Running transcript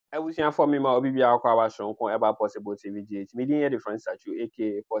I was here for me, my baby, our question about possible TVG. Meeting a difference that you,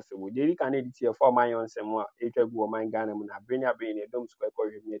 aka possible. They can edit here for my own same one, a woman, Ghana, bring a brain, a dumb square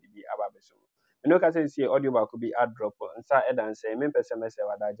for you, maybe Ababeso. And look at see audio could be ad drop and start and say, Memphis semester,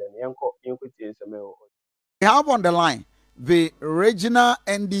 that Yanko, Yanko, some. We have on the line the regional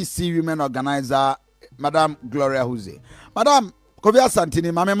NDC women organizer, Madam Gloria Huze. Madam, Kovia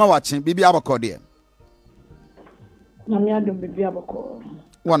Santini, Mama watching, Bibi Abakode.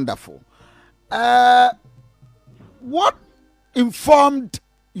 Wonderful. What informed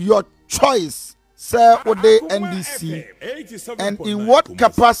your choice, sir, with the NDC, and in what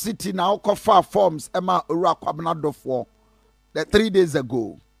capacity now Kofa forms Emma Urakwabna Duffour the 3 days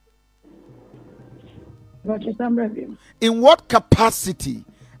ago? In what capacity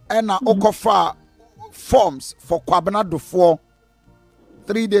Emma Okofa forms for Kwabena Duffour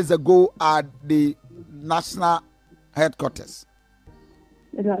 3 days ago at the national headquarters?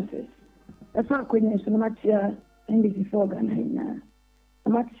 That's not Queen Matia NDC for Ghana.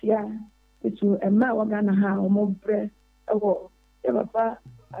 Matia, it's a Mawagana, how more breath, a war. Ever,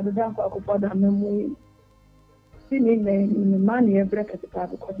 I began for the memory. In the money, a break at the car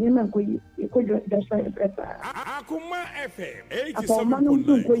because you could just like a breath. Akuma FM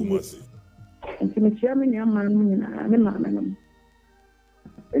 87.9. And to me, Chairman, young man, I'm in my man.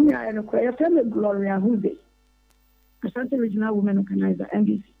 And I require a Gloria Huze, a certain regional woman organizer,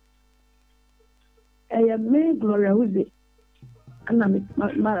 NDC. I am me Gloria Huze, and I'm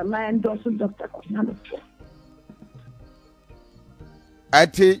my endorser, Dr.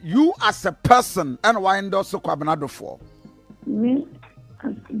 You as a person, and why endorse Kwabena Duffour? Me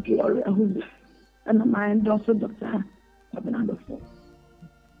as Gloria Huze, and my endorser, Dr. Kwabena Duffour.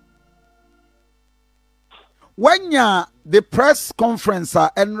 When the press conference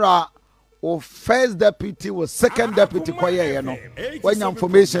Enra or first deputy was second deputy choir, you know, when your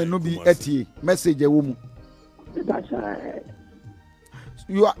information no be eti message a woman.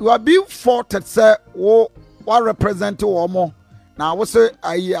 You are being faulted, sir, or what represent or more. Now was a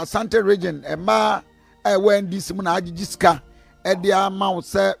Asante region, a ma when this munajiska at the amount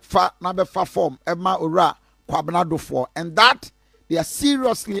say fa number fa form, a ma ura Kwabena Duffour, and that they are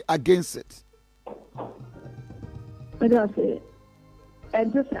seriously against it. But I say,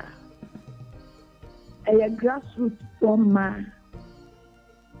 and just a grassroots from man,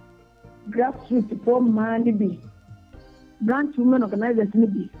 grassroots from man, be branch women organizers,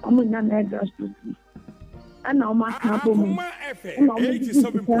 be I'm not grassroots. And now my company, and now at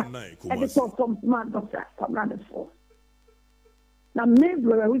the top from smart doctor, Kwabena Duffour. Now, maybe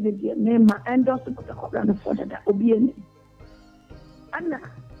we did name my endorser, Kwabena Duffour, that will be in. And now.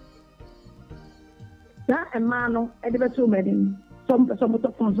 A man, I never told me some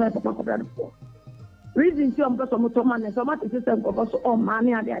motor from Kwabena Duffour. Reason some motor man and some other system of us all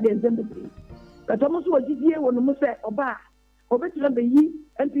money and the assembly. But almost what did you when you say, Oba, Obetula Be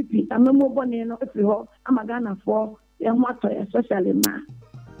MPP, and no more bonnet, if you hold, I'm a Ghana for young water, especially man.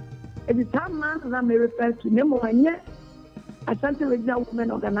 It is time man that I may refer to no more and yet a certain regional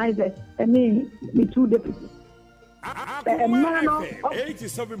women organizer and me two deputies. A man of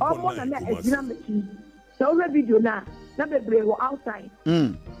 87.9. So video now, never brave outside.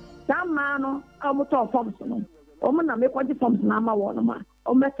 Some man, I'm talk forms. Woman, I make what the forms number one,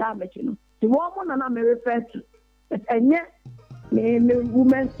 or better, you know. The woman and I may refer to, but and yet, me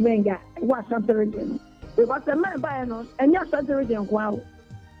woman's swinger, was something region. We got a man by and you're something region. Wow.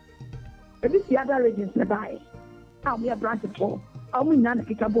 But this the other regions nearby. I'll be a branch of four. I'll be none of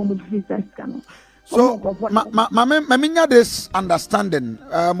the carbon with this canal. So, my this understanding,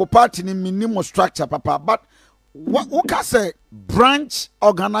 my party in minimum structure, Papa. But what can say branch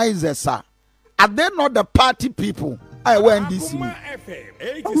organizers are they not the party people? I went this way.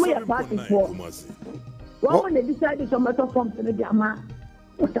 When they decided to matter from the Dama,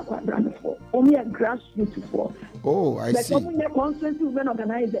 what a brand for only a grassroots for. Oh, I see. But only a constituent women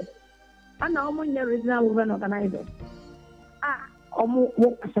organizers, and now only a regional women organizers. Almost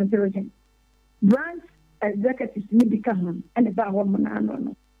work as a region. Branch executives need to come and about woman.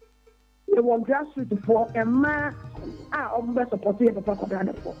 No. They were grassroots for a man. I'm supporting the Kwabena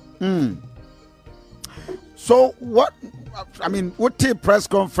Duffour. So what? I mean, what the press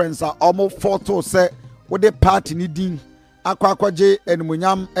conference are almost photo say what the party needing Akwakwaje and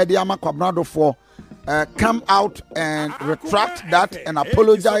Munyam Ediama Kwabena Duffour come out and retract that and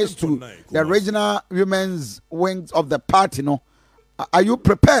apologize to the regional women's wings of the party. No. Are you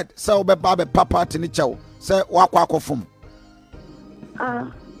prepared? So, Babe Papa Tinicho, say, Wakwakofum.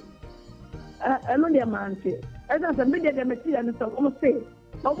 I know the man say, as I said, the material, and so almost say,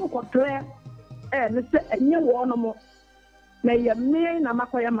 almost clear, and it's a new one more. na ye me na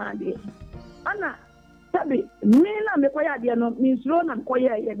makoya made ana sabi me na mekoya de no minsuro na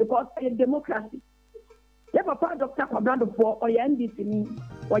mekoya ye because it's democracy ye papa Dr. Duffour or NDC ni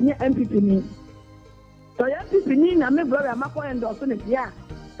onye MPP ni so ye MPP ni na me brother makoya endorse ne dia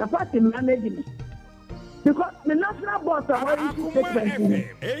the party manage me because the national boss of all statement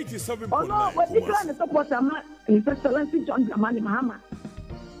 87.9 oh no what you can support His Excellency John Dramani Mahama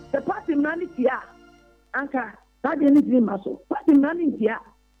the party manage here anka that any dream so party manage here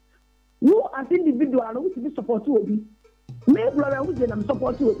you as individual who to support you obi me brother who dey am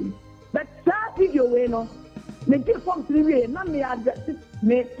support you obi but that video we no me give form 3 way na me address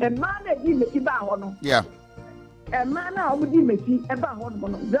me a man e di me ki ba ho no yeah a man na omo di me ki e ba ho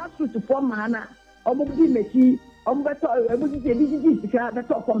no grassroots form man na omo di me ki omo beto omo di di sika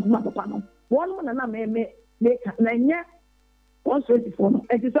beto form ma papa no one mo na me na nya 124 no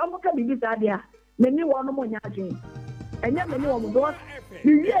e ti so mo ka bibi sa dia me ni one mo nya adwen enya me ni wo do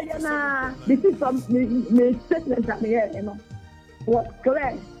the year na this is from me statement that me here no what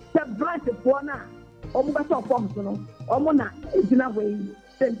clear the branch for na omo beto form so no omo na ejina we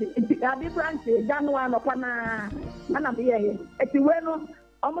sente adi branch January no pa na me here eti we no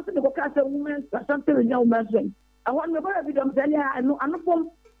almost the Bokasa women, something in young men. I want to go to them, tell you, I know, from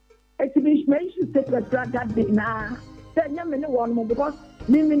exhibition take that day now. Then young men one more because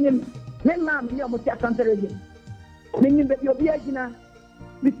me, ma'am, you almost a country again. Meaning that you'll be a dinner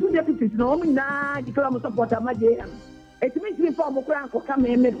with 2 deputies, no, me now, the club support my day. It means we form a crown for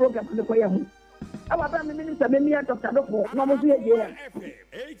coming and make program for the Koyam. Our Prime Minister, maybe Dr. Duffour, no more here.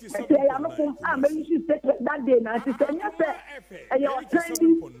 I am not from American state that day. Now, it's a you are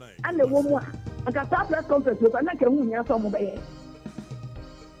trending and the woman. I can start press conference with another woman. Some way.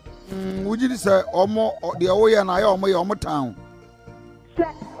 Would you say, Omo, the away and I almost town?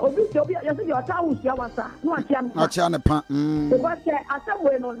 Sir, Obi, your town was your answer. No, I can't. Not Chana. Because I said,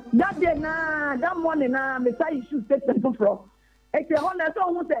 well, that day, that morning, Messiah should take them from. It's a honor,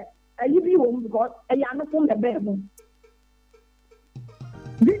 so who said. You be home because I am not from the bedroom.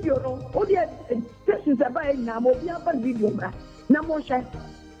 Video no, all the stations are buying now. Mo biya video ba. Na mo share.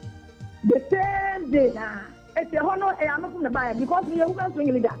 The same day na. It's a honor. I am not from the buyer because we are women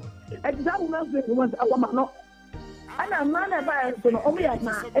swing leader. It's that women swing women. I want no. And a man buyer so no. Only at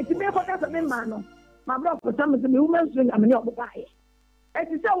na. It's me for that man no. My brother for some me women swing. I'm not buyer.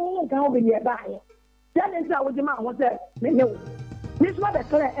 It's a woman can over here buyer. Then it's our demand. What say? Me no. This was the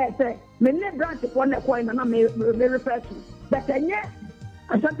clear say, many branch for the coin and I may refer to. But then, yeah,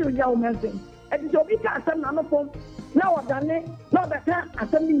 I said to young men, and it's a big assumption on the phone. Now I've done it, not the time, I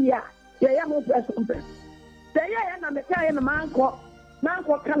said, yeah, I'm press conference. Say, yeah, and I'm a guy in a man called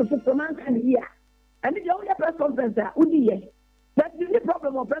kind of for man kind of year. And it's only a press conference that would be that's the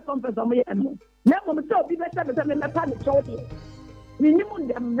problem of press conference on me. Now, I'm so be better than the panic short here. Minimum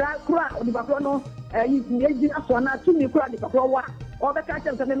them crowd, the Bacono, you so not to me crowd, the Bacoa, or the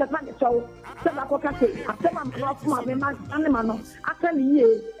catchers and the panic show. Some Bacoca, after I'm off my animal, after the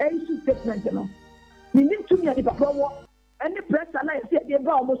year, a statement, you know. We need to be at the Bacoa, and the press and I said, they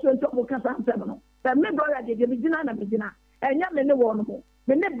go almost to Mocasan Seminole. But my brother did the beginner and beginner, and young men one more.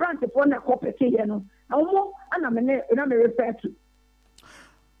 When they branch upon the copper, you know, and I'm a refer to.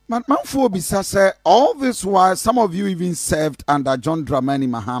 Manfo Bisa said, all this while some of you even served under John Dramani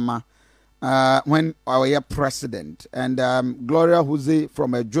Mahama when our president, and Gloria Huze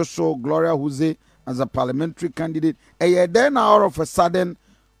from a Joshua, Gloria Huze as a parliamentary candidate. And then all of a sudden,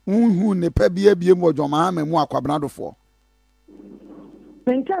 who ne pebie bie mo Mahama mo akwabna Duffour.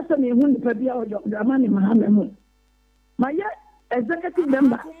 Penka me who ne pebie o Dramani Mahama mo. My executive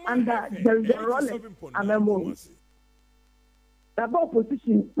member under the Rolex Amemo. About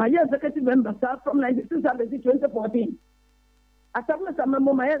position, my executive member started from 2014. As a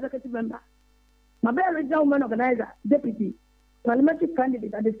member, my executive member, my very woman organizer, deputy, parliamentary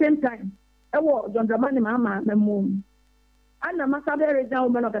candidate at the same time. I was John Dramani Mahama, my mom. And I'm a very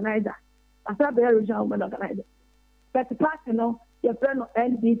woman organizer. I said, very woman organizer. But the party, you know, your friend of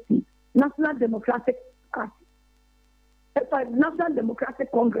NDC, National Democratic Party, National Democratic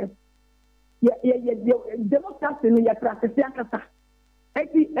Congress. Democrats in your practice,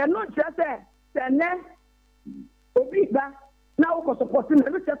 and not just say, Obiba, now supporting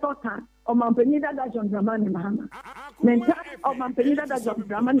every time of Mampenida that John Dramani Mahama. Mental of Mampenida that John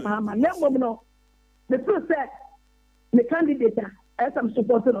Dramani Mahama. Never the truth said, the candidate, as I'm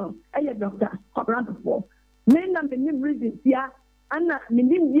supporting on, Dr. Duffour. Men and the new reasons here, and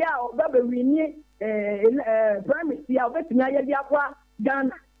Mindim Dia or Baby primary,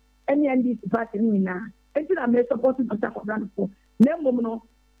 Ghana. Any NDC party now. Until I may support Dr. Duffour. No,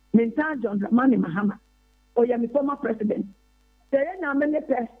 Mental John Dramani Mahama. Or you former president. Say na me ne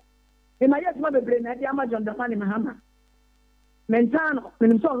pe. E ma yes ma bebre na dia ma John Dramani Mahama. Mentano,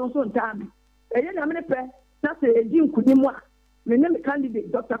 me so no so ntame. E na me ne pe na se edi nkunimu a me ne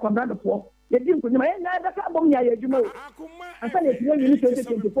candidate Dr. Duffour. Ye di nkunimu e na da ka bom nya ye adwuma o. Asa na tiye ni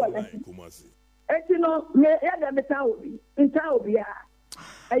 2024 election. Eti no me ya da beta obi. Nta obi a.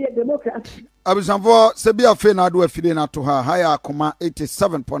 Aye democracy. Abisanfo sebi afe na do afide na to ha higher akoma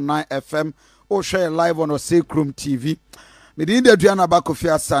 87.9 FM or share live on Osekrum TV. Medin de Adriana Bakofi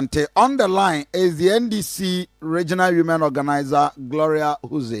Asante. On the line is the NDC Regional Women Organizer Gloria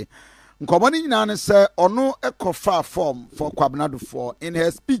Huze. Nkomani nyina ne say ono ekofa form for Kwabena Duffour in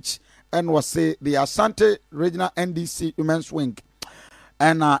her speech and was say the Asante Regional NDC Women's Wing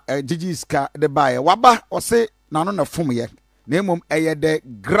and Gigi Ska the buyer waba or say nano na form ye name the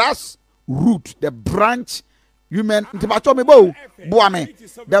grass root the branch women the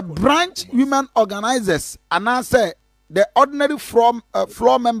branch women organizers and I say the ordinary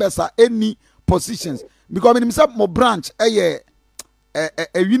floor members are any positions because in himself more branch a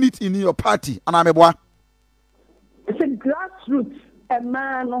unit in your party and I'm a it's a grassroots a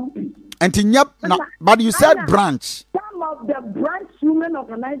man and but you said branch. Some of the branch women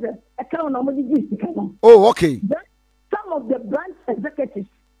organizers oh okay. Some of the branch executives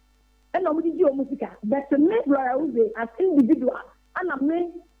and nobody do music but the main as individual and I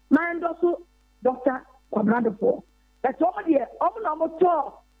mean mind also Dr. Duffour. That's already almost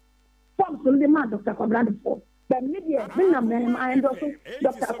forms on the man Dr. Duffour. But media and also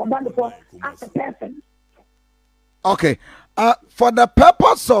Dr. Duffour as a person. Okay. For the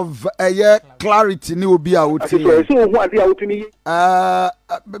purpose of clarity, ni obi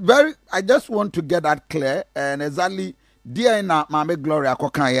very. I just want to get that clear and exactly. Dear na Mame Gloria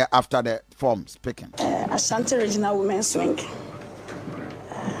Kokan after the form speaking. Ashanti Regional Women's Wing.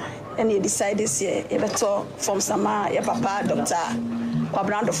 And you decide this year, you better from Sama, your papa,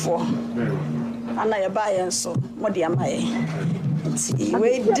 Dr. Duffour. And I buy and so, what do you buy?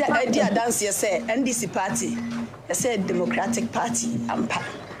 We dear dance, you say, NDC party, you say Democratic Party, Ampa.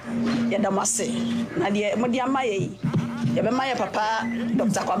 Yadamase, Nadia Modiamaye, Yabamaya papa,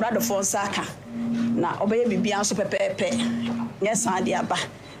 Dr. Duffour Saka. Na obeye bibia so pepepe yes ade aba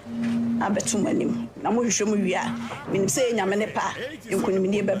abetumanim na mo hwehwe mu wi a minim se nyame ne pa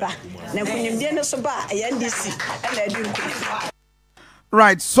nkunimni beba na nkunimdi ne so ba NDC na adu nkunim.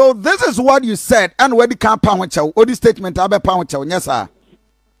 Right, so this is what you said and where the campaign went out or the statement abepa went out yes sir.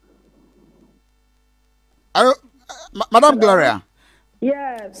 Madam Gloria.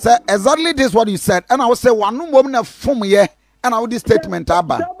 Yes. Sir, exactly this is what you said and I will say one woman na form here and I will this statement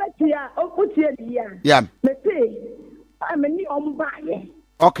aba. Yeah. I'm a new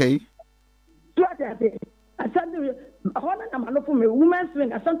okay. Women's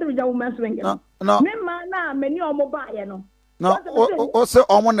wing, women's wing. No. No, also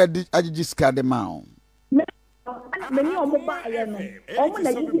I want to discard the mount.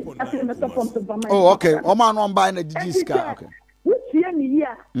 Oh, okay. Oman on buying a discard. Okay. Which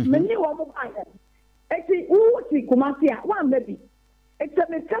year, many actually, who see Kumasia, one baby.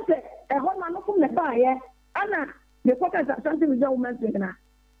 Except a woman from the fire, Anna, the focus of something with your women's wing.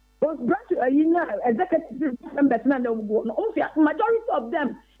 Those branch, executive members, majority of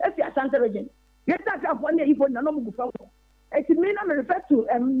them, if you are Santa region. Get that up one day, if one no go. It may not refer to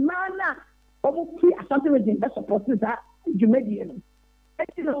a man of Santa region that supports that you may be.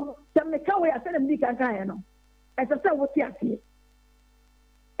 You know, some make away a certain big and as I said, what's here?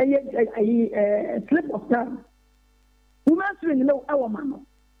 A slip of tongue. Women's wing, no, our mamma.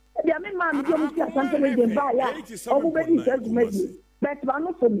 The main man, you don't see a Santa region by everybody says maybe. But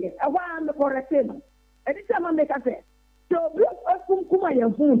one for me, I want the correct thing. And it's a man make a say. So, block us from Kumaya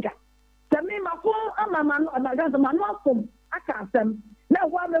and Funka. The name of phone, a man, and I got the man from I can't them. Now,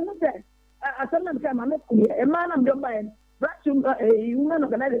 what they would say, I sometimes come and a man I'm done by a woman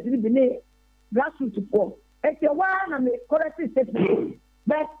organized to be grassroots to poor. It's a one and the correct statement.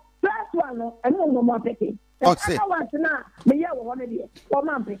 But first one, I don't know more picking. So, let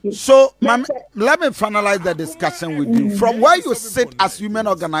me finalize the discussion with you. From where you sit as women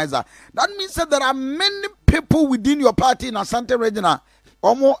organizer, that means that there are many people within your party in Asante Regional,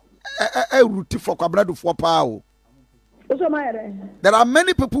 almost a route for Kwabena Duffour power. There are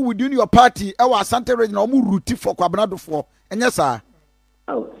many people within your party, our Asante Regional, almost route for Kwabena Duffour. And yes, sir.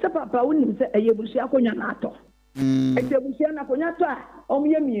 Oh, Papa wouldn't say a Yabusia Konyato. A Yabusia Konyato,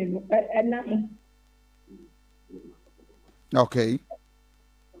 and okay.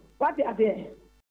 What are they?